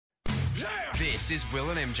This is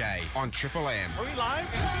Will and MJ on Triple M. Are we live?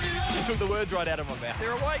 You took the words right out of my mouth.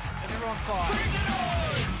 They're awake and they're on fire.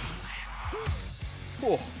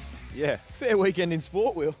 Oh, Yeah, fair weekend in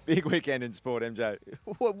sport, Will. big weekend in sport, MJ.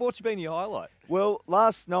 What's been your highlight? Well,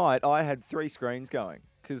 last night I had 3 screens going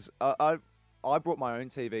because I brought my own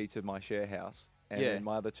TV to my share house, and Yeah. then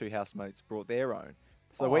my other 2 housemates brought their own.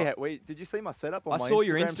 So Oh. we did you see my setup on I my saw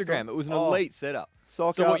your Instagram? Instagram. It was an Oh, elite setup.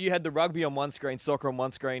 soccer. So what, you had the rugby on one screen, soccer on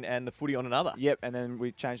one screen, and the footy on another? Yep, and then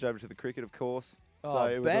we changed over to the cricket, of course. So Oh,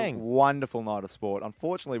 it was bang. a wonderful night of sport.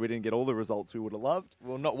 Unfortunately, we didn't get all the results we would have loved.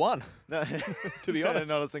 Well, not one. No, To be honest.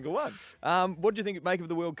 not a single one. What do you think make of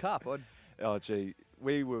the World Cup? Oh, gee,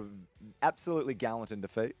 we were absolutely gallant in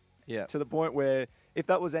defeat. Yeah. To the point where if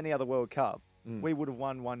that was any other World Cup, Mm. we would have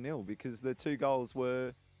won 1-0 because the 2 goals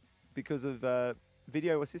were because of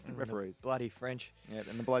video assistant referees. Bloody French. Yeah,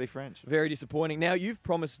 and the bloody French. Very disappointing. Now, you've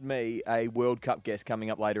promised me a World Cup guest coming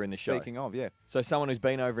up later in the show. Speaking of, yeah. So someone who's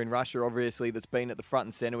been over in Russia, obviously, that's been at the front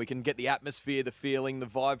and centre. We can get the atmosphere, the feeling, the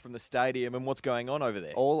vibe from the stadium and what's going on over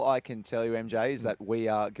there. All I can tell you, MJ, is that we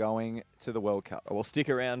are going to the World Cup. Well, stick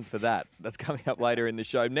around for that. That's coming up later in the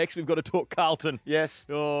show. Next, we've got to talk Carlton. Yes.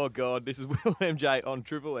 Oh, God. This is Will MJ on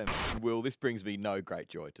Triple M. Will, this brings me no great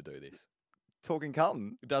joy to do this. Talking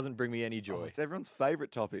Carlton. It doesn't bring me any Oh, joy. it's everyone's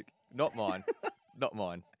favourite topic. Not mine. Not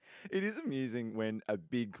mine. It is amusing when a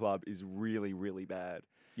big club is really, really bad.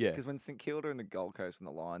 Yeah. Because when St Kilda and the Gold Coast and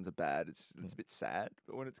the Lions are bad, it's a bit sad.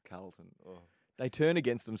 But when it's Carlton, oh. They turn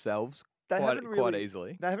against themselves They quite haven't really,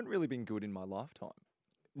 easily. They haven't really been good in my lifetime.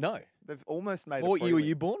 No. They've almost made What a year were prelim.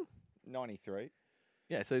 you born? 93.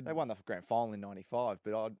 Yeah, so They won the grand final in 95,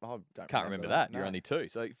 but I don't can't remember that. You're no. only 2.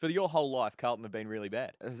 So for your whole life, Carlton have been really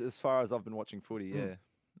bad. As far as I've been watching footy, yeah.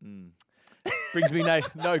 Mm. Brings me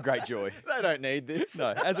no great joy. They don't need this. No,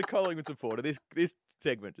 as a Collingwood supporter, this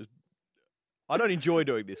segment just... I don't enjoy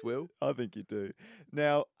doing this, Will. I think you do.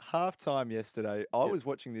 Now, halftime yesterday, I was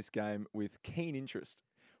watching this game with keen interest.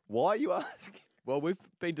 Why, you ask? Well, we've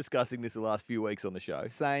been discussing this the last few weeks on the show.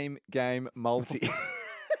 Same game multi.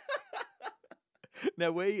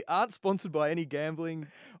 Now, we aren't sponsored by any gambling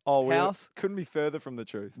House house. couldn't be further from the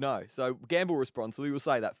truth. No, so gamble responsibly. We'll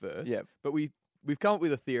say that first. Yep. But we've come up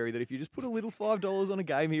with a theory that if you just put a little $5 on a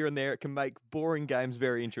game here and there, it can make boring games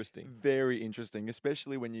very interesting. Very interesting,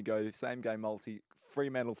 especially when you go same game multi,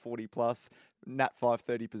 Fremantle 40 plus, Nat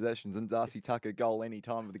 530 possessions, and Darcy Tucker goal any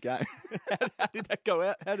time of the game. How did that go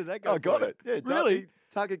out? How did that go? I got for it. Yeah, Really?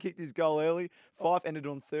 Tucker kicked his goal early. 5 ended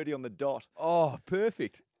on 30 on the dot. Oh,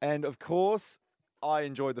 perfect. And of course, I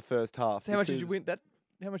enjoyed the first half. So how much did you because- win?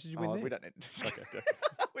 How much did you win Oh, there? we don't need.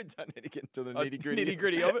 We don't need to get into the Oh, nitty gritty. Nitty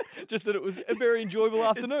gritty of it. Just that it was a very enjoyable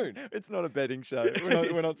afternoon. It's not a betting show.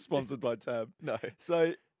 We're not sponsored by Tab. No,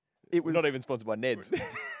 So it was not even sponsored by Ned's.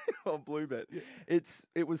 on Bluebet.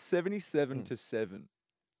 It was 77 to 7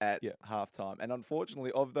 at Yeah. halftime, and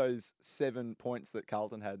unfortunately, of those 7 points that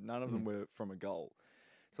Carlton had, none of them were from a goal.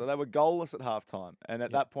 So they were goalless at halftime, and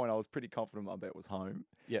at that point, I was pretty confident my bet was home.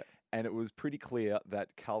 Yeah. And it was pretty clear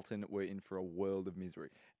that Carlton were in for a world of misery.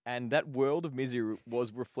 And that world of misery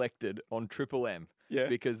was reflected on Triple M. Yeah.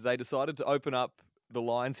 Because they decided to open up the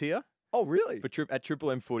lines here Oh, really? at Triple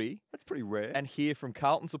M Footy That's pretty rare. and hear from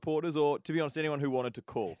Carlton supporters or, to be honest, anyone who wanted to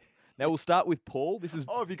call. Now, we'll start with Paul. This is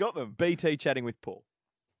oh, have you got them? BT chatting with Paul.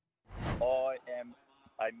 I am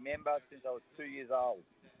a member since I was 2 years old,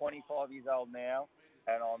 25 years old now,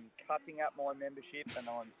 and I'm cutting up my membership and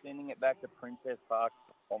I'm sending it back to Princess Park.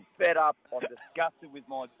 I'm fed up. I'm disgusted with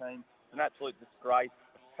my team. It's an absolute disgrace.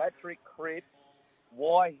 Patrick Cripps,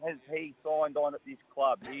 why has he signed on at this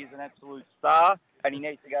club? He is an absolute star, and he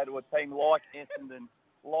needs to go to a team like Essendon,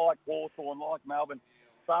 like Hawthorn, like Melbourne,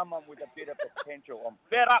 someone with a bit of potential. I'm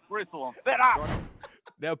fed up, Bristol. I'm fed up.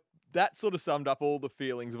 Now, that sort of summed up all the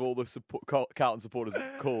feelings of all the Carlton supporters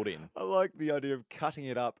that called in. I like the idea of cutting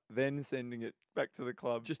it up, then sending it back to the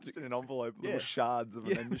club, Just just to- in an envelope, Yeah. little shards of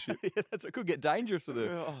a membership. Yeah, it could get dangerous for the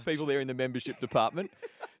Oh, people there in the membership department.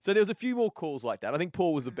 So there was a few more calls like that. I think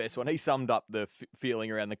Paul was the best one. He summed up the feeling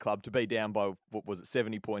around the club to be down by, what was it,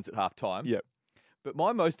 70 points at half time. Yep. But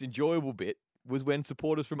my most enjoyable bit was when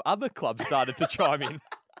supporters from other clubs started to chime in.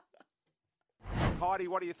 Heidi,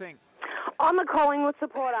 what do you think? I'm a Collingwood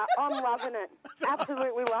supporter. I'm loving it.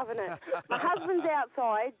 Absolutely loving it. My husband's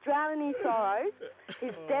outside, drowning his sorrows.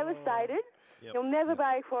 He's devastated. He'll never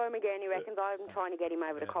beg for him again, he reckons. I'm trying to get him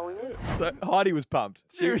over to Collingwood. So Heidi was pumped.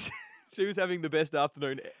 She was having the best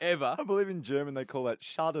afternoon ever. I believe in German they call that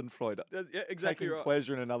Schadenfreude. Yeah, exactly Taking right.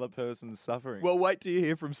 pleasure in another person's suffering. Well, wait till you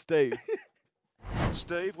hear from Steve.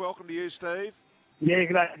 Steve, welcome to you, Steve. Yeah,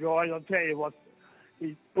 good day, guys. I'll tell you what,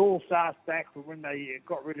 it all starts back from when they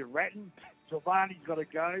got rid of Ratton. Silvani's got to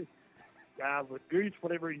go. Goose,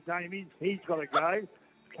 whatever his name is, he's got to go.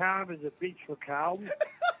 Calm is a bitch for Carlton.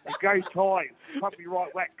 And go Tigers.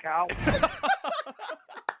 Copyright whack, Carl.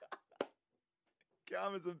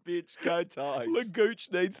 Calm as a bitch. Go Tigers.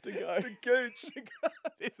 Lagooch needs to go. Gooch.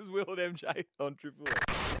 This is Will and MJ on Triple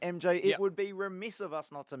M. MJ, it Yep. would be remiss of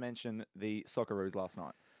us not to mention the Socceroos last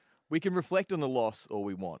night. We can reflect on the loss all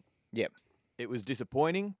we want. Yep. It was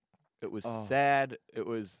disappointing. It was Oh. sad. It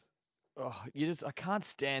was. I can't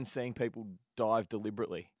stand seeing people dive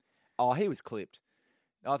deliberately. Oh, he was clipped.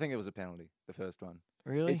 I think it was a penalty, the first one.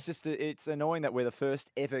 Really? It's just it's annoying that we're the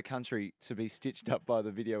first ever country to be stitched up by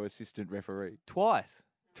the video assistant referee. Twice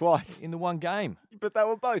Twice. in the one game. But they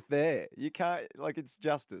were both there. You can't, it's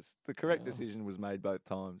justice. The correct decision was made both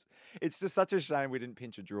times. It's just such a shame we didn't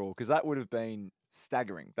pinch a draw because that would have been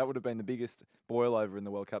staggering. That would have been the biggest boil over in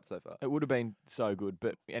the World Cup so far. It would have been so good.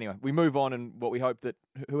 But anyway, we move on, and what we hope that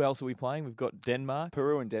who else are we playing? We've got Denmark.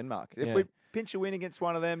 Peru and Denmark. If Yeah. we pinch a win against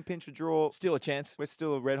one of them, pinch a draw, Still a chance. we're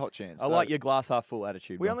still a red hot chance. I So like your glass half full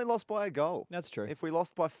attitude. We Will. only lost by a goal. That's true. If we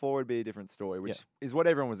lost by 4, it'd be a different story, which is what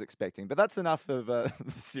everyone was expecting. But that's enough of the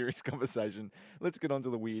serious conversation. Let's get on to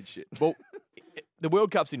the weird shit. Well, the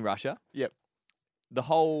World Cup's in Russia. Yep.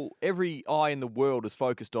 Every eye in the world is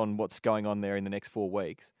focused on what's going on there in the next 4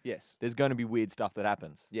 weeks. Yes. There's going to be weird stuff that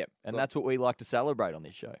happens. Yep. And So that's what we like to celebrate on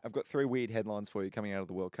this show. I've got 3 weird headlines for you coming out of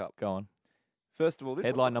the World Cup. Go on. First of all,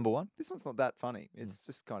 Headline number one. This one's not that funny. It's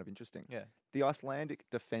just kind of interesting. Yeah. The Icelandic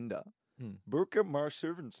defender, Hmm. Burka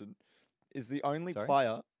Marsuvensson, is the only Sorry?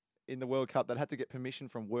 player in the World Cup that had to get permission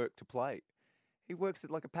from work to play. He works at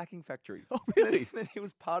like a packing factory. Oh, really? Then he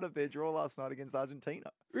was part of their draw last night against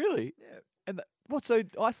Argentina. Really? Yeah. And so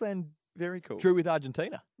Iceland Very cool. drew with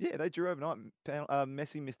Argentina. Yeah, they drew overnight.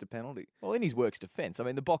 Messi missed a penalty. Well, in his work's defence, I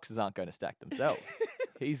mean, the boxers aren't going to stack themselves.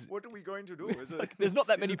 He's What are we going to do? Is Like, there's not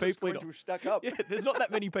that many people in. to stack up. Yeah, there's not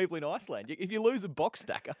that many people in Iceland. If you lose a box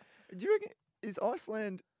stacker, Do you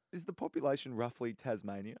reckon is the population roughly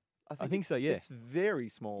Tasmania? I think so, yeah. It's very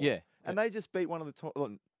small. Yeah. And they just beat one of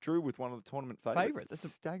the drew with one of the tournament favourites. Favourites. That's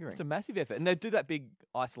It's staggering. it's a massive effort, and they do that big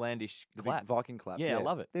Icelandish The big clap. Viking clap. Yeah, I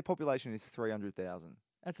love it. Their population is 300,000.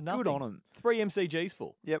 That's nothing. Good on them. 3 MCGs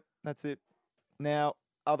full. Yep, that's it. Now,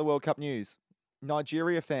 other World Cup news.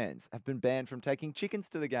 Nigeria fans have been banned from taking chickens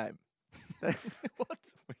to the game. What?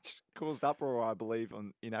 Which caused uproar, I believe,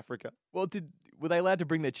 in Africa. Well, were they allowed to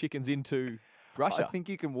bring their chickens into Russia? I think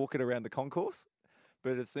you can walk it around the concourse,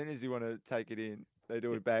 but as soon as you want to take it in, they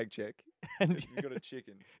do a bag check. And If you've got a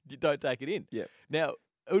chicken. you don't take it in. Yep. Now,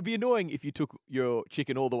 it would be annoying if you took your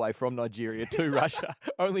chicken all the way from Nigeria to Russia,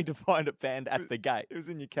 only to find it banned at the gate. It was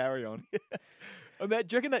in your carry-on. I mean,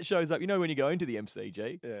 do you reckon that shows up? You know, when you go into the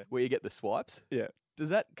MCG, Yeah. where you get the swipes. Yeah. Does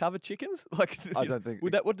that cover chickens? Like, I don't think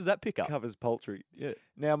What does that pick up? covers poultry. Yeah.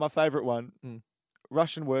 Now, my favourite one. Mm.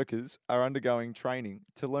 Russian workers are undergoing training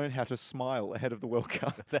to learn how to smile ahead of the World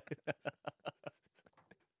Cup.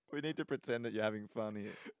 We need to pretend that you're having fun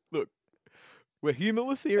here. Look, we're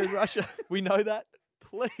humorless here in Russia. We know that.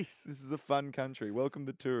 Please. This is a fun country. Welcome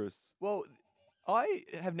the tourists. Well, I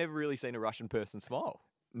have never really seen a Russian person smile.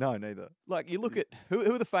 No, neither. Like, you look at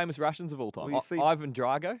who are the famous Russians of all time? Well, you see- Ivan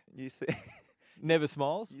Drago You see, never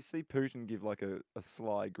smiles. you see Putin give like a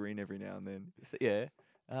sly grin every now and then. Yeah.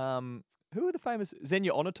 Who are the famous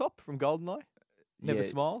Xenia Onatop from Goldeneye? Never Yeah,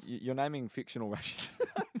 smiles. You're naming fictional Russians.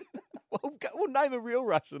 We'll name a real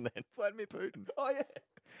Russian then. Vladimir Putin. Oh yeah.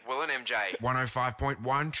 Will and MJ.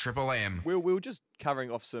 105.1 Triple M. We were just covering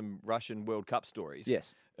off some Russian World Cup stories.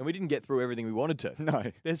 Yes. And we didn't get through everything we wanted to.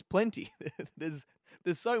 No. There's plenty. There's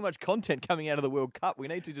so much content coming out of the World Cup. We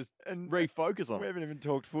need to just refocus on We it. haven't even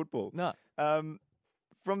talked football. No.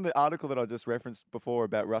 From the article that I just referenced before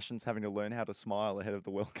about Russians having to learn how to smile ahead of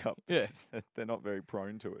the World Cup, Yeah. they're not very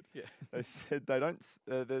prone to it. Yeah. They said they don't.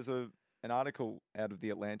 There's an article out of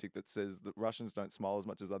the Atlantic that says that Russians don't smile as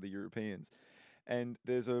much as other Europeans, and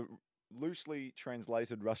there's a loosely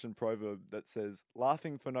translated Russian proverb that says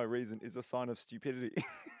 "laughing for no reason is a sign of stupidity."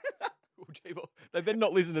 Oh, gee, well, they better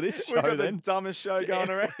not listen to this We've show got the then. dumbest show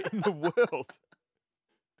going around. in the world.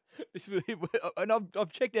 And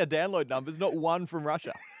I've checked our download numbers, not one from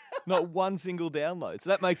Russia. Not one single download. So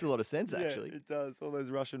that makes a lot of sense, actually. Yeah, it does. All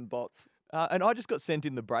those Russian bots. And I just got sent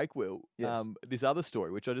in the break wheel Yes. this other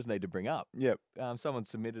story, which I just need to bring up. Yep. Someone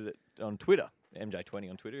submitted it on Twitter,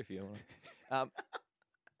 MJ20 on Twitter, if you want. I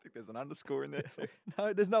think there's an underscore in there.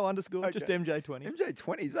 No, there's no underscore, just Okay. MJ20.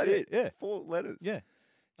 MJ20, is that Yeah, it? yeah. 4 letters. Yeah.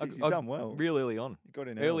 Jeez, you've done well. Real early on. You got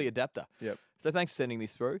in Early adapter. Yep. So thanks for sending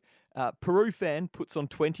this through. Peru fan puts on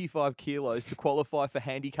 25 kilos to qualify for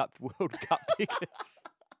handicapped World Cup tickets.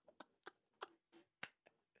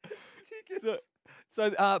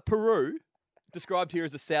 So Peru described here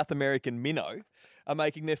as a South American minnow, are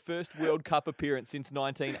making their first World Cup appearance since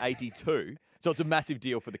 1982. So it's a massive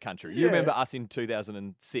deal for the country. You Yeah. remember us in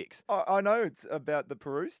 2006. I know it's about the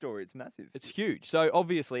Peru story. It's massive. It's huge. So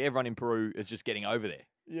obviously everyone in Peru is just getting over there.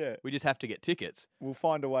 Yeah. We just have to get tickets. We'll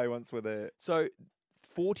find a way once we're there. So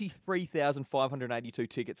 43,582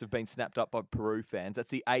 tickets have been snapped up by Peru fans.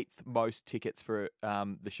 That's the 8th most tickets for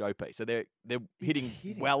the showpiece. So they're hitting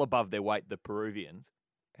kidding? well above their weight, the Peruvians.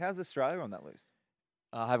 How's Australia on that list?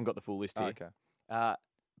 I haven't got the full list Oh, here. okay.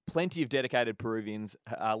 Plenty of dedicated Peruvians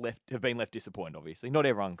have been left disappointed, obviously. Not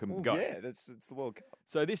everyone can Well, go. yeah, it's the World Cup.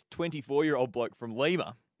 So this 24-year-old bloke from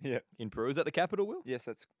Lima Yeah. in Peru, is that the capital, Will? Yes,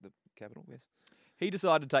 that's the capital. Yes. He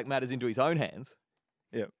decided to take matters into his own hands.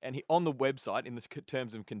 Yeah. And on the website, in the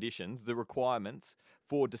terms and conditions, the requirements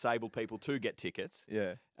for disabled people to get tickets,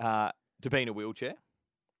 Yeah. to be in a wheelchair.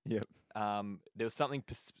 Yep. There was something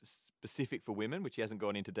specific for women, which he hasn't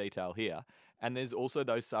gone into detail here. And there's also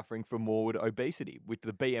those suffering from morbid obesity with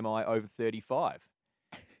the BMI over 35.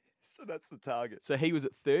 So that's the target. So he was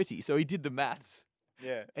at 30. So he did the maths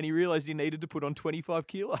Yeah. and he realised he needed to put on 25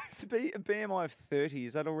 kilos. To be a BMI of 30,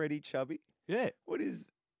 is that already chubby? Yeah, What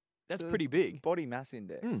is? that's so pretty big. Body mass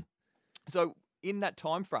index. Mm. So in that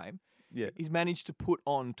time frame, Yeah. he's managed to put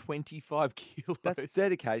on 25 kilos. That's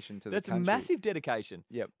dedication to the That's country. massive dedication.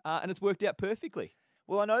 Yep. And it's worked out perfectly.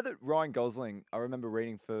 Well, I know that Ryan Gosling, I remember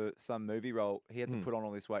reading for some movie role, he had to Mm. put on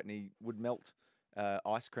all this weight and he would melt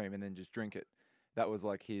ice cream and then just drink it. That was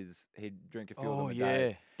like he'd drink a few of them a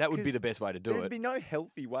day. That would be 'Cause the best way to do There'd it. be no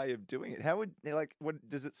healthy way of doing it. How would, like, what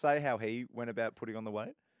does it say how he went about putting on the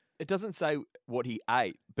weight? It doesn't say what he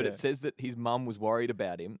ate, but Yeah. it says that his mum was worried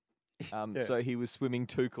about him. Yeah. So he was swimming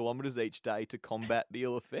 2 kilometres each day to combat the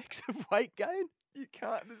ill effects of weight gain. You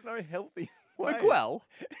can't, there's no healthy way. Well,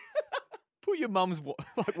 put your mum's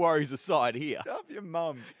worries aside here. Stuff your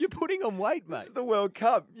mum. You're putting on weight, This mate. is the World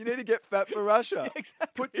Cup. You need to get fat for Russia. Yeah, exactly.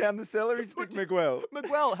 Put down the celery stick, Miguel.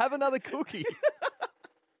 Miguel, have another cookie.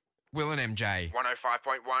 Will and MJ,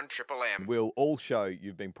 105.1 Triple M. Will, all show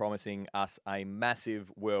you've been promising us a massive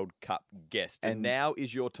World Cup guest. And And- now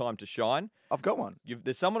is your time to shine. I've got one.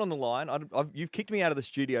 There's someone on the line. You've kicked me out of the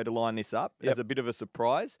studio to line this up Yep. as a bit of a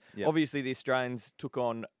surprise. Yep. Obviously, the Australians took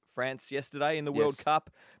on France yesterday in the World Yes. Cup.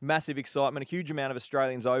 Massive excitement, a huge amount of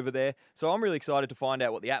Australians over there. So I'm really excited to find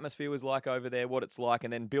out what the atmosphere was like over there, what it's like,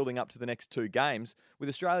 and then building up to the next 2 games with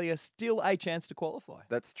Australia still a chance to qualify.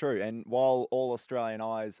 That's true. And while all Australian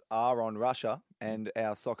eyes are on Russia and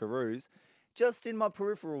our Socceroos, just in my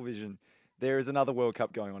peripheral vision, there is another World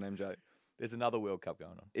Cup going on, MJ. There's another World Cup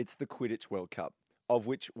going on. It's the Quidditch World Cup, of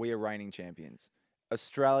which we are reigning champions.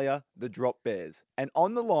 Australia, the Drop Bears. And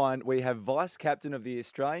on the line, we have vice captain of the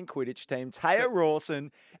Australian Quidditch team, Taya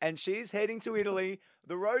Rawson, and she's heading to Italy,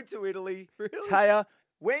 the road to Italy. Really? Taya,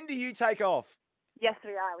 when do you take off? Yes,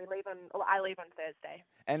 we are. I leave on Thursday.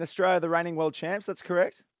 And Australia, the reigning world champs, that's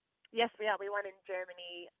correct? Yes, we are. We won in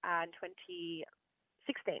Germany in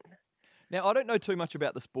 2016. Now, I don't know too much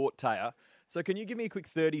about the sport, Taya. So can you give me a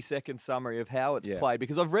quick 30-second summary of how it's Yeah. played?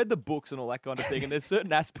 Because I've read the books and all that kind of thing, and there's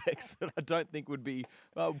certain aspects that I don't think would be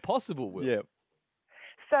possible with.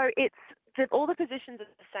 So all the positions are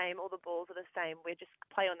the same, all the balls are the same. We just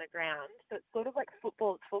play on the ground. So it's sort of like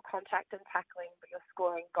football. It's full contact and tackling, but you're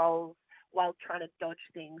scoring goals while trying to dodge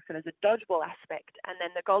things. So there's a dodgeball aspect. And then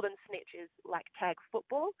the golden snitch is like tag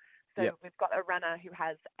football. So Yep. we've got a runner who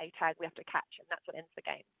has a tag we have to catch, and that's what ends the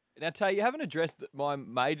game. Now, Taya, you haven't addressed my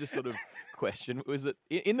major sort of question. Was that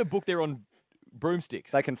in the book they're on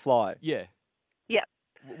broomsticks? They can fly. Yeah. Yep.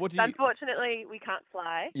 What do So you? unfortunately, we can't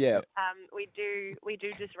fly. Yeah. We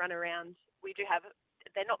do just run around. We do have,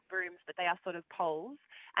 they're not brooms, but they are sort of poles.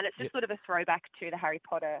 And it's just Yep. sort of a throwback to the Harry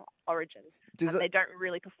Potter origins. Does They don't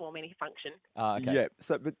really perform any function. Okay. Yeah.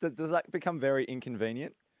 So, but does that become very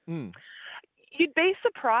inconvenient? Mm. You'd be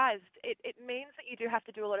surprised. It means that you do have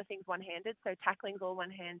to do a lot of things one-handed. So tackling's all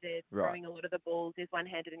one-handed. Right. Throwing a lot of the balls is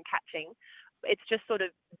one-handed, and catching. It's just sort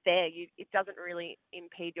of there. It doesn't really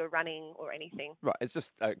impede your running or anything. Right. It's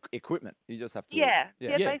just equipment. You just have to. Yeah,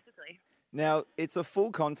 Yeah. basically. Now, it's a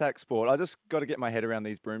full contact sport. I just got to get my head around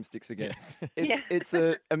these broomsticks again. It's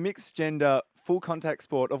a mixed gender full contact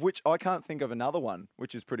sport, of which I can't think of another one,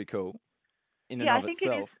 which is pretty cool in and of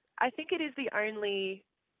itself. I think it is the only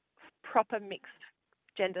proper mixed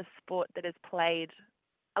gender sport that is played.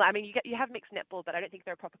 I mean, you have mixed netball, but I don't think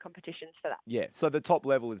there are proper competitions for that. Yeah. So the top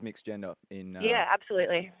level is mixed gender in. Yeah,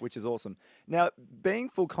 absolutely. Which is awesome. Now, being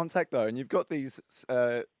full contact though, and you've got these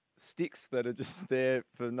sticks that are just there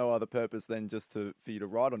for no other purpose than just for you to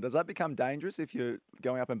ride on. Does that become dangerous if you're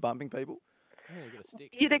going up and bumping people? Yeah, you got a stick.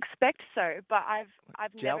 You'd expect so, but I've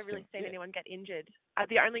never Jousting, really seen yeah. anyone get injured.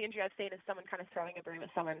 The only injury I've seen is someone kind of throwing a broom at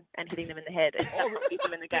someone and hitting them in the head and keep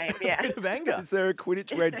them in the game. Yeah. Bit of anger. Is there a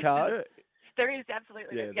Quidditch red card? There is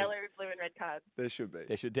absolutely. Yeah, There's yellow, blue, and red cards. There should be.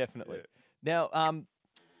 There should definitely. Yeah. Now,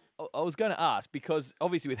 I was going to ask, because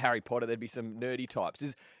obviously with Harry Potter there'd be some nerdy types.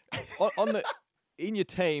 Is on the in your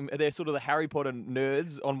team, are there sort of the Harry Potter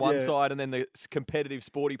nerds on one Yeah. side and then the competitive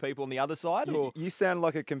sporty people on the other side? Or You sound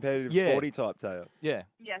like a competitive Yeah. sporty type, Taya. yeah,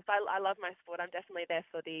 Yes, I love my sport. I'm definitely there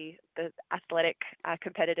for the athletic,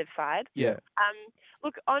 competitive side. Yeah.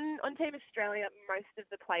 Look, on Team Australia, most of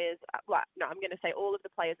the players, I'm going to say all of the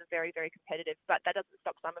players are very, very competitive, but that doesn't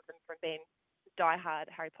stop some of them from being diehard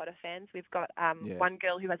Harry Potter fans. We've got one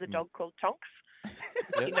girl who has a dog called Tonks.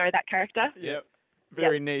 You know that character? Yep.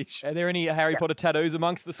 Very niche. are there any Harry Potter tattoos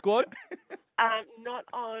amongst the squad? Not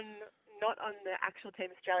on the actual Team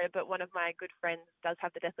Australia, but one of my good friends does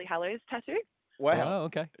have the Deathly Hallows tattoo. Wow. Oh,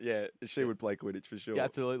 okay. Yeah, she would play Quidditch for sure. Yeah,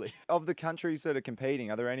 absolutely. Of the countries that are competing,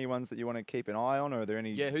 are there any ones that you want to keep an eye on, or are there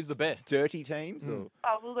any? Yeah, who's the best? Dirty teams? Or?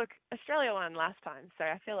 Oh, well, look, Australia won last time, so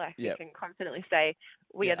I feel like Yep. we can confidently say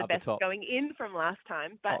we Yeah, are the up the best top. going in from last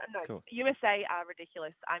time. But Oh, no, cool. USA are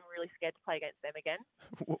ridiculous. I'm really scared to play against them again.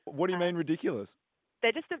 What do you mean ridiculous?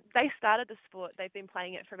 They started the sport. They've been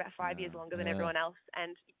playing it for about 5 years longer than yeah. everyone else,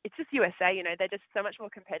 and it's just USA. You know, they're just so much more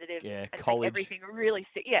competitive Yeah, and college. take everything really,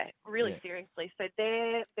 really Yeah. seriously. So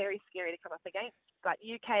they're very scary to come up against. But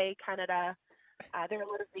UK, Canada, there are a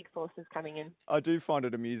lot of big forces coming in. I do find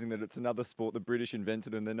it amusing that it's another sport the British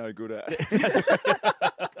invented and they're no good at.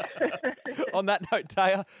 On that note,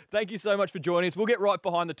 Taya, thank you so much for joining us. We'll get right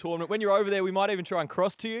behind the tournament. When you're over there, we might even try and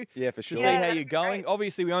cross to you Yeah, for to sure. see Yeah, how that'd you're be going. great.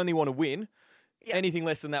 Obviously, we only want to win. Yeah. Anything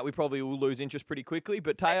less than that, we probably will lose interest pretty quickly.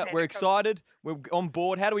 But Taya, Okay, we're no problem. excited. We're on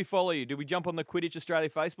board. How do we follow you? Do we jump on the Quidditch Australia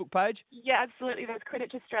Facebook page? Yeah, absolutely. There's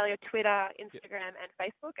Quidditch Australia, Twitter, Instagram, and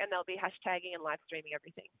Facebook, and they'll be hashtagging and live streaming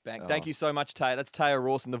everything. Bang. Oh. Thank you so much, Taya. That's Taya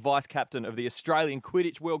Rawson, the vice captain of the Australian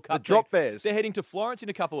Quidditch World The Cup. Drop team. Bears. They're heading to Florence in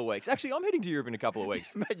a couple of weeks. Actually, I'm heading to Europe in a couple of weeks.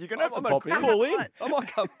 Mate, you're going to have to I'm pop gonna in. call in. I might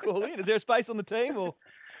come call in. Is there a space on the team? Or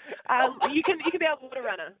You can be our water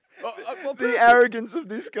runner. The arrogance of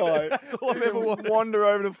this guy. That's all I've He ever can wanted. wander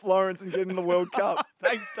over to Florence and get in the World Cup.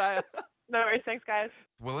 Thanks, Taya. No worries. Thanks, guys.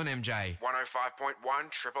 Will and MJ, 105.1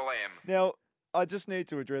 Triple M. Now, I just need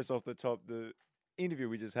to address off the top the interview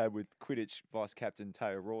we just had with Quidditch Vice Captain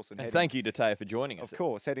Taya Rawson. And thank you to Taya for joining us. Of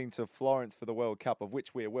course, heading to Florence for the World Cup, of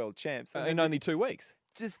which we're world champs. And In then only 2 weeks.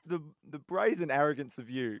 just the brazen arrogance of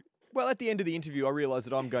you. Well, at the end of the interview, I realised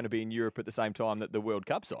that I'm going to be in Europe at the same time that the World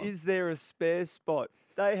Cup's on. Is there a spare spot?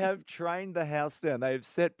 They have trained the house down. They have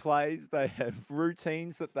set plays. They have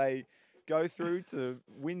routines that they go through to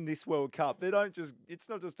win this World Cup. They don't just. It's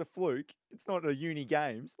not just a fluke. It's not a uni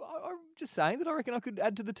games. I'm just saying that I reckon I could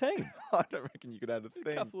add to the team. I don't reckon you could add a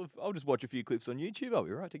thing. I'll just watch a few clips on YouTube. I'll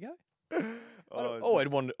be right to go.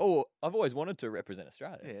 Oh, I've always wanted to represent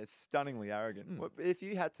Australia. yeah, stunningly arrogant. Mm. What- If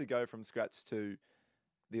you had to go from scratch to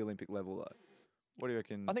the Olympic level, though, what do you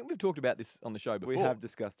reckon? I think we've talked about this on the show before. we have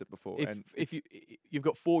discussed it before, and If it's, you've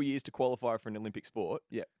got 4 years to qualify for an Olympic sport,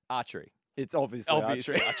 Yeah. archery. it's obviously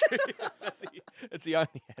Obviously, archery. archery. That's the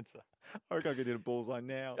only answer. I reckon I could hit a bullseye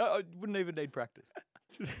now. I wouldn't even need practice.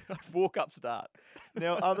 Walk up, start.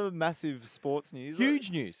 Now, other massive sports news.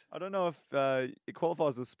 Huge news. I don't know if it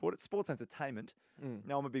qualifies as sport. It's sports entertainment. Mm.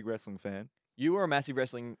 Now, I'm a big wrestling fan. You were a massive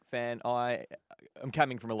wrestling fan. I am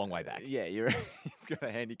coming from a long way back. Yeah, you've got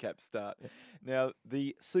a handicap start. Now,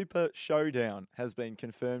 the Super Showdown has been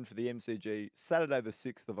confirmed for the MCG Saturday, the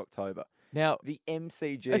 6th of October. Now, The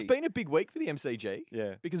MCG. it's been a big week for the MCG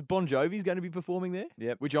Yeah. because Bon Jovi's going to be performing there,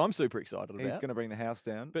 Yep. which I'm super excited about. He's going to bring the house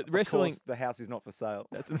down. But Of wrestling- course, the house is not for sale.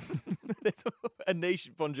 That's a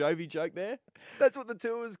niche Bon Jovi joke there. That's what the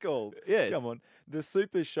tour is called. Yes. Come on. The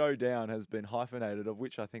Super Showdown has been hyphenated, of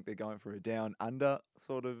which I think they're going for a down under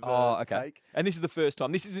sort of take. And this is the first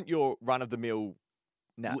time. This isn't your run of the mill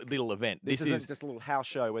No. little event. This This isn't is just a little house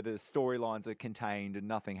show where the storylines are contained and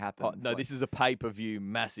nothing happens. no. This is a pay per view,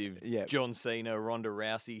 massive. Yeah. John Cena, Ronda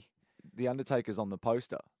Rousey. The Undertaker's on the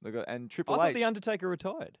poster. And I Triple thought H. the Undertaker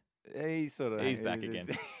retired. He's sort of. He's back again.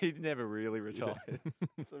 He never really retired.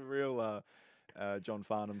 It's a real John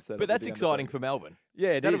Farnham setup. But with that's the exciting Undertaker. for Melbourne.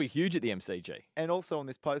 Yeah, That'll be is. huge at the MCG. And also on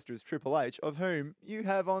this poster is Triple H, of whom you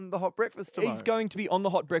have on the Hot Breakfast tomorrow. He's going to be on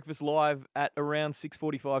the Hot Breakfast live at around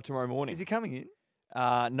 6:45 tomorrow morning. Is he coming in?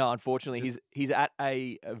 No, unfortunately, Just- he's at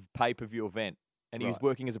a pay per view event, and he's Right.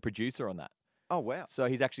 working as a producer on that. Oh, wow. So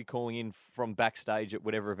he's actually calling in from backstage at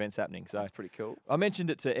whatever event's happening. So That's pretty cool. I mentioned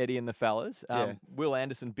it to Eddie and the fellas. Yeah. Will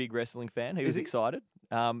Anderson, big wrestling fan. He Is was he? excited.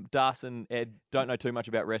 Darcy, Ed don't know too much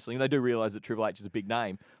about wrestling. They do realise that Triple H is a big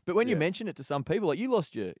name. But when you Yeah. mention it to some people, like you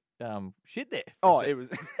lost your shit there. Oh, it was.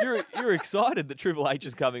 You're excited that Triple H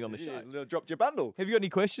is coming on the show. Yeah, dropped your bundle. Have you got any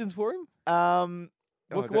questions for him?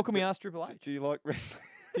 What can we ask Triple H? Do you like wrestling?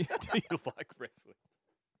 Do you like wrestling?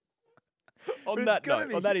 On But that it's gonna note,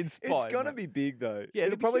 be, on that inspired it's gonna note. be big though. Yeah,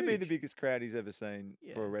 it'll it'll be probably be the huge. biggest crowd he's ever seen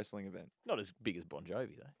for a Yeah. wrestling event. Not as big as Bon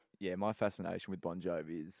Jovi though. Yeah, my fascination with Bon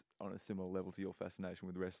Jovi is on a similar level to your fascination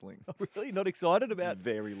with wrestling. Really? Not excited about?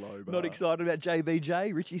 Very low bar. Not excited about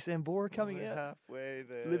JBJ, Richie Sambora coming We're out, halfway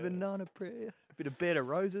there. living on a prayer, a bit of Bed of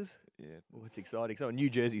Roses. Yeah, Oh, it's exciting. So New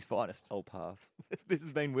Jersey's finest. I'll pass. This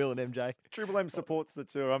has been Will and MJ. Triple M supports the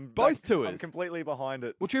tour. I'm Both I'm tours. completely behind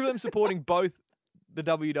it. Well, Triple M supporting both the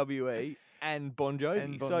WWE and Bon Jovi.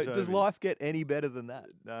 And Bon So does Jovi. life get any better than that?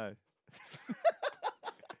 No.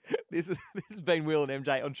 This has been Will and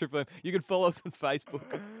MJ on Triple M. You can follow us on Facebook.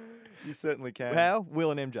 You certainly can. How?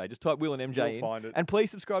 Will and MJ. Just type Will and MJ You'll in. find it. And please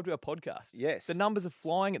subscribe to our podcast. Yes. The numbers are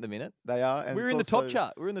flying at the minute. They are. And We're it's in the top also-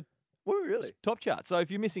 chart. We're in the Were we really? top chart. So if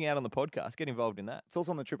you're missing out on the podcast, get involved in that. It's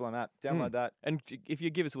also on the Triple M app. Download Mm. that. And if you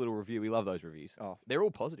give us a little review, we love those reviews. Oh, They're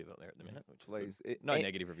all positive out there at the minute. Which is good. please. No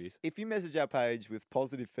negative reviews. If you message our page with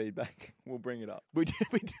positive feedback, we'll bring it up.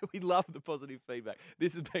 We love the positive feedback.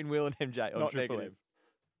 This has been Will and MJ on Not Triple negative. M.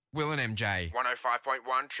 Will and MJ,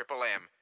 105.1 Triple M.